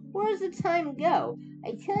 Where does the time go?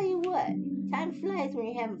 I tell you what, time flies when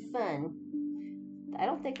you're having fun. I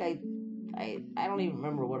don't think I don't even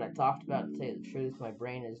remember what I talked about, to tell you the truth. My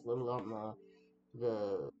brain is a little on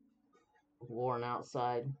the worn out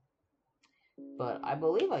side. But I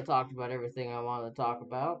believe I talked about everything I wanted to talk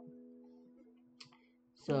about.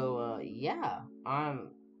 So, yeah,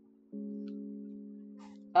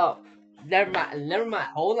 oh, never mind,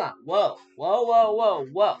 hold on. Whoa.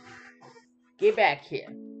 Get back here.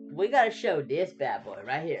 We gotta show this bad boy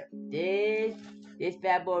right here. This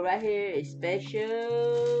bad boy right here is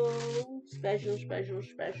special.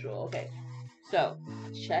 Okay, so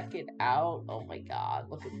check it out. Oh my god,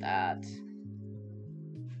 look at that.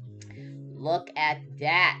 Look at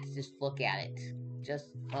that. Just look at it.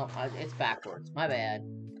 It's backwards. My bad.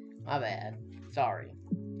 Sorry.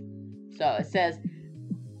 So it says,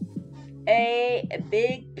 a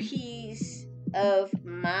big piece of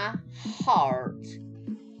my heart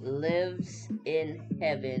lives in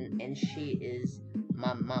heaven, and she is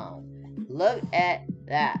my mom. Look at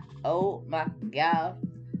that. Oh my god.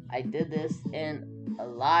 I did this in a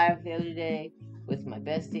live the other day with my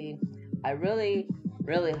bestie. I really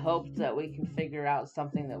hope that we can figure out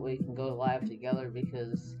something that we can go live together,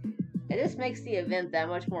 because it just makes the event that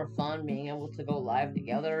much more fun being able to go live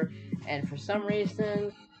together. And for some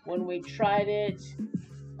reason, when we tried it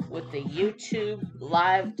with the YouTube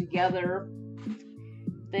live together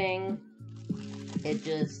thing, it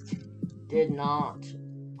just did not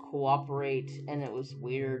cooperate, and it was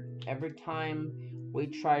weird. Every time we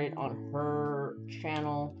tried it on her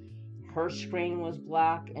channel, her screen was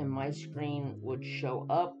black and my screen would show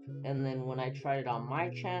up, and then when I tried it on my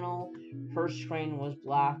channel, her screen was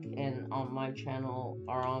black and on my channel,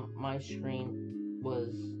 or on my screen,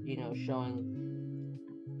 was, showing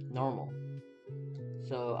normal.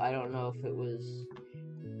 So I don't know if it was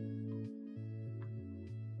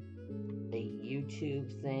a YouTube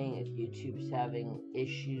thing, if YouTube's having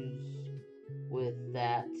issues with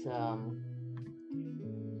that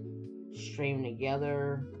stream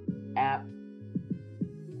together app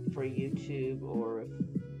for YouTube, or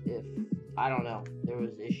if I don't know, there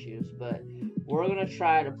was issues. But we're gonna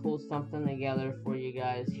try to pull something together for you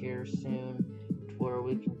guys here soon, where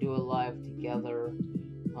we can do a live together.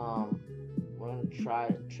 We're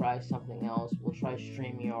gonna try something else. We'll try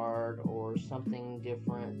StreamYard or something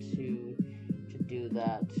different to do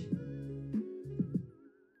that.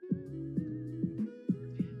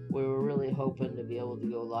 We were really hoping to be able to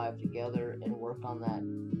go live together and work on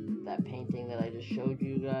that painting that I just showed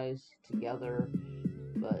you guys together.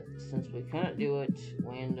 But since we couldn't do it,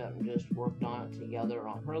 we ended up just worked on it together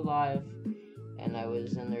on her live, and I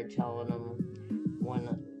was in there telling them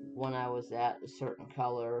when I was at a certain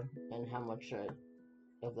color and how much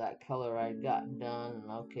of that color I got done.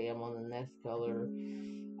 Okay, I'm on the next color.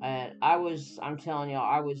 And I'm telling y'all,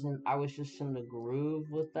 I was just in the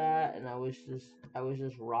groove with that, and I was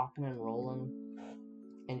just rocking and rolling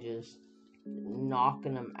and just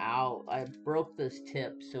knocking them out. I broke this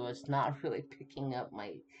tip, so it's not really picking up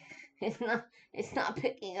my, it's not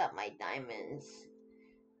picking up my diamonds.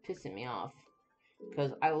 Pissing me off,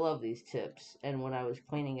 because I love these tips, and when I was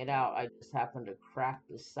cleaning it out, I just happened to crack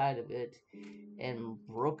the side of it and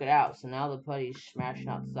broke it out, so now the putty's smashing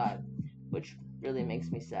outside, which really makes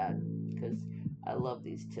me sad, because I love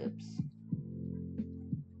these tips.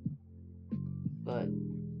 But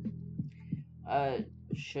I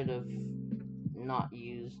should have not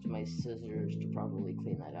used my scissors to probably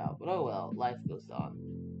clean that out, but oh well, life goes on.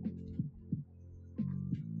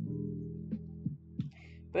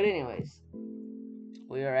 But anyways,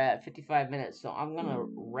 we are at 55 minutes, so I'm gonna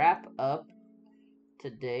wrap up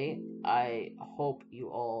today. I hope you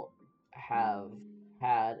all have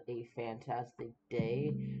had a fantastic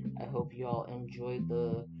day. I hope you all enjoyed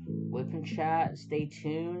the whipping chat. Stay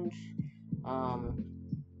tuned.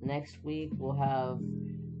 Next week we'll have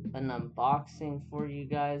an unboxing for you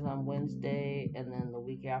guys on Wednesday, and then the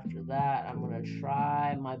week after that I'm gonna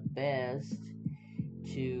try my best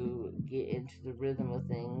to get into the rhythm of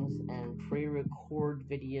things and pre-record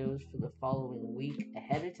videos for the following week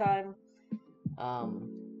ahead of time.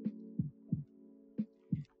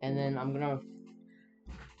 And then I'm gonna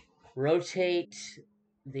rotate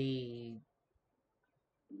the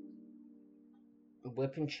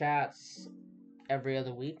whipping chats every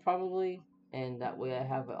other week probably, and that way I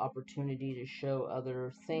have an opportunity to show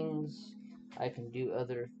other things. I can do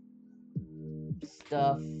other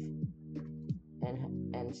stuff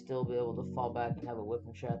and still be able to fall back and have a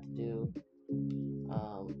whipping chat to do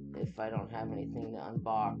if I don't have anything to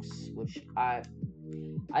unbox, which I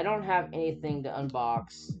don't have anything to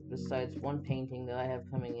unbox besides one painting that I have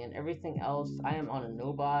coming in. Everything else I am on a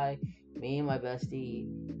no-buy. Me and my bestie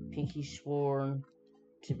Pinky sworn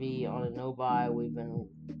to be on a no-buy. We've been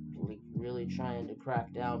really trying to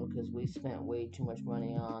crack down because we spent way too much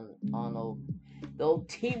money on the old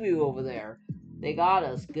Temu over there. They got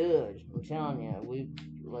us good. I'm telling you,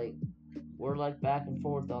 we're like back and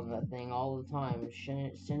forth on that thing all the time,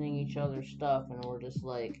 sending each other stuff, and we're just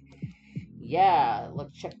like, yeah,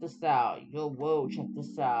 look, check this out. Yo, whoa, check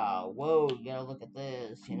this out. Whoa, you gotta look at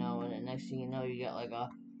this, you know. And the next thing you know, you got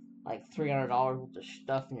like $300 worth of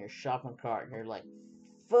stuff in your shopping cart, and you're like,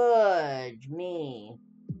 fudge me.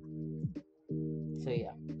 So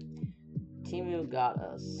yeah, Temu got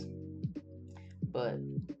us, but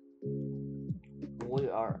we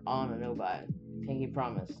are on a no-buy. Pinky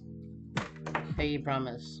promise. Pinky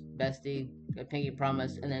promise. Bestie, a pinky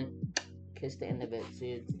promise, and then kiss the end of it, so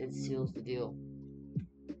it seals the deal.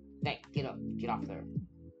 Hey, get up, get off there.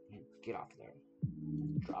 Get off there.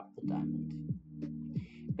 Drop the diamond.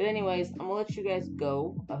 But anyways, I'm gonna let you guys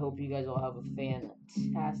go. I hope you guys all have a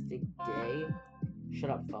fantastic day. Shut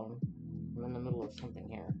up, phone. I'm in the middle of something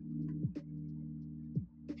here.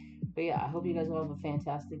 But yeah, I hope you guys all have a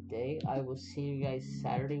fantastic day. I will see you guys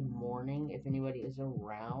Saturday morning if anybody is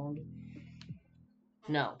around.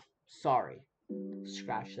 No, sorry.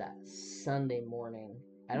 Scratch that. Sunday morning.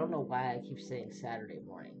 I don't know why I keep saying Saturday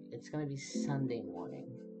morning. It's gonna be Sunday morning.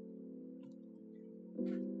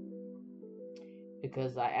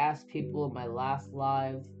 Because I asked people in my last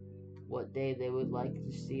live what day they would like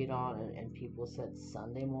to see it on, and people said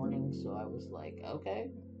Sunday morning, so I was like, okay,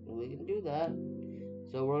 we can do that.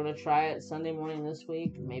 So we're going to try it Sunday morning this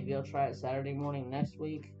week. Maybe I'll try it Saturday morning next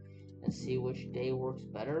week and see which day works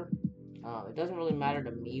better. It doesn't really matter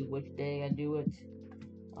to me which day I do it,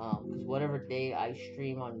 because whatever day I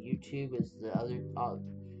stream on YouTube is the other.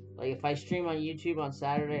 Like if I stream on YouTube on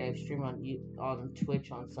Saturday, I stream on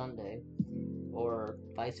Twitch on Sunday, or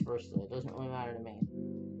vice versa. It doesn't really matter to me.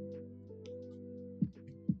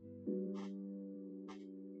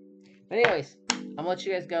 But anyways, I'm gonna let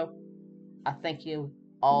you guys go. I thank you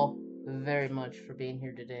all very much for being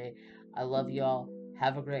here today. I love y'all.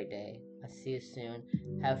 Have a great day. I'll see you soon.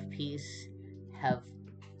 Have peace. Have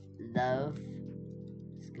love.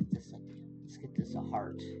 Let's get this a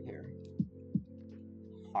heart here.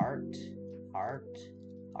 Heart.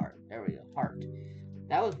 There we go. Heart.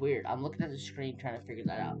 That was weird. I'm looking at the screen trying to figure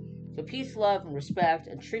that out. So peace, love, and respect,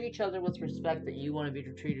 and treat each other with respect that you want to be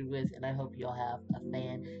treated with, and I hope you all have a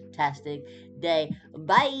fantastic day.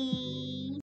 Bye!